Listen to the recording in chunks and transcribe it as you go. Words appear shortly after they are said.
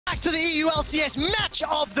Back to the EU LCS match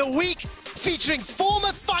of the week, featuring former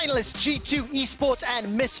finalists G2 Esports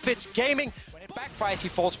and Misfits Gaming. When it backfires, he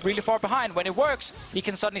falls really far behind. When it works, he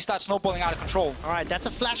can suddenly start snowballing out of control. All right, that's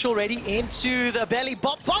a flash already into the belly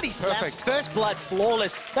body slam. Perfect. First blood,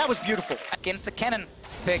 flawless. That was beautiful. Against the cannon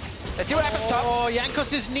pick. Let's see what happens top. Oh,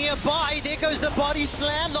 Jankos is nearby. There goes the body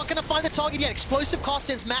slam. Not going to find the target yet. Explosive cost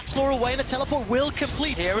sends Max Law away, and the teleport will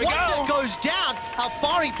complete. Here we Wonder go. Goes down.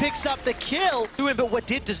 Alfari picks up the kill. But what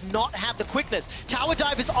did does not have the quickness. Tower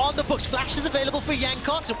dive is on the books. Flash is available for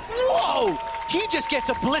Jankos. Whoa! He just gets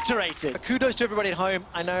obliterated. Kudos to everybody at home.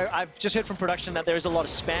 I know I've just heard from production that there is a lot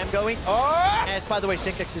of spam going. Oh! As, by the way,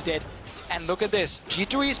 Syntax is dead. And look at this.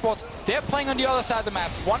 G2 Esports, they're playing on the other side of the map.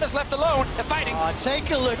 One is left alone. They're fighting. Oh, take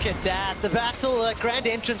a look at that. The battle, grand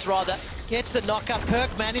entrance rather, gets the knockup.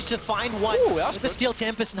 Perk managed to find one. Ooh, that was with the Steel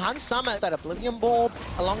Tempest, and Hans Summer, that Oblivion Bulb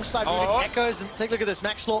alongside Runic Echoes. And take a look at this.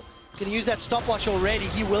 Max Law going to use that stopwatch already.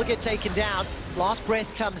 He will get taken down. Last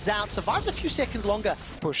breath comes out. Survives a few seconds longer.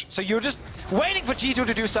 Push. So you're just waiting for G2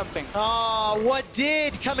 to do something. Oh, what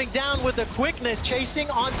did? Coming down with the quickness, chasing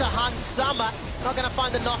onto Hans Summer. Not going to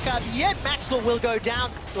find the knockout yet. Max Law will go down,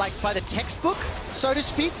 like by the textbook, so to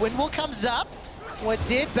speak. Windwall comes up. What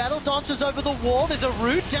did? Battle dances over the wall. There's a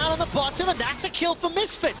root down on the bottom, and that's a kill for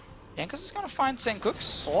Misfits. Jankos is going to find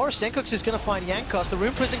Senkux. Or Senkux is going to find Jankos. The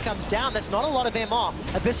Rune Prison comes down. That's not a lot of MR.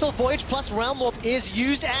 Abyssal Voyage plus Realm Warp is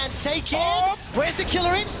used and taken. Oh. Where's the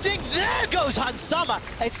Killer Instinct? There goes Hans Summer.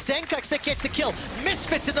 It's Senkux that gets the kill.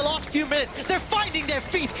 Misfits in the last few minutes. They're finding their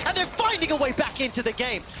feet, and they're finding a way back into the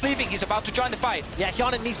game. Leaving, he's about to join the fight. Yeah,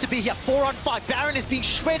 Hyanin needs to be here. 4-on-5. Baron is being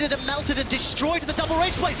shredded and melted and destroyed with the double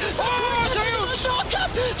rage blade. Knockup!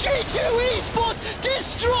 G2 Esports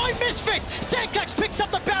destroy Misfits. Senkux picks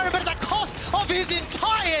up the Baron, but at the cost of his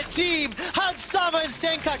entire team. Hans Summer and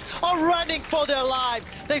Senkux are running for their lives.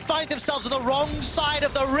 They find themselves on the wrong side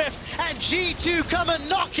of the rift, and G2 come a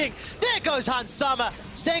knocking. There goes Hans Summer.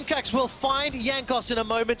 Senkux will find Jankos in a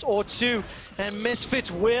moment or two, and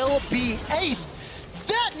Misfits will be aced.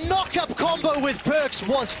 That knockup combo with Perks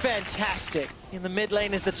was fantastic. In the mid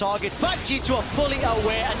lane is the target, but G2 are fully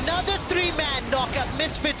aware. Another 3-man knockup.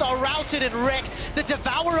 Misfits are routed and wrecked. The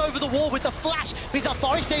Devour over the wall with the flash, because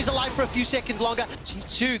Alfari stays alive for a few seconds longer.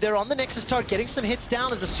 G2, they're on the Nexus turret, getting some hits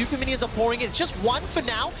down as the super minions are pouring in. Just one for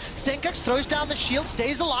now. Senkux throws down the shield,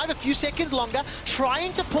 stays alive a few seconds longer,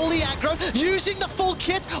 trying to pull the aggro, using the full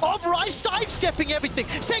kit of Rice, sidestepping everything.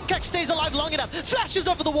 Senkux stays alive long enough, flashes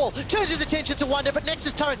over the wall, turns his attention to Wonder, but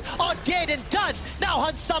Nexus turrets are dead and done. Now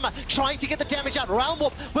Hans Summer trying to get the damage out. Realm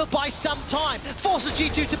Warp will buy some time, forces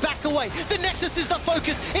G2 to back away. The Nexus is the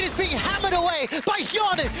focus. It is being hammered away by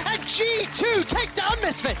Hyanin, and G2 take down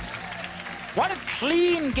Misfits. What a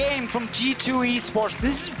clean game from G2 Esports.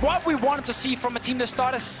 This is what we wanted to see from a team that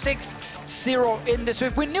started 6-0 in this way.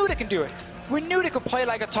 We knew they can do it. We knew they could play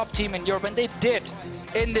like a top team in Europe, and they did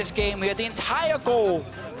in this game. We had the entire goal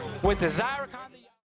with the Zyrakan.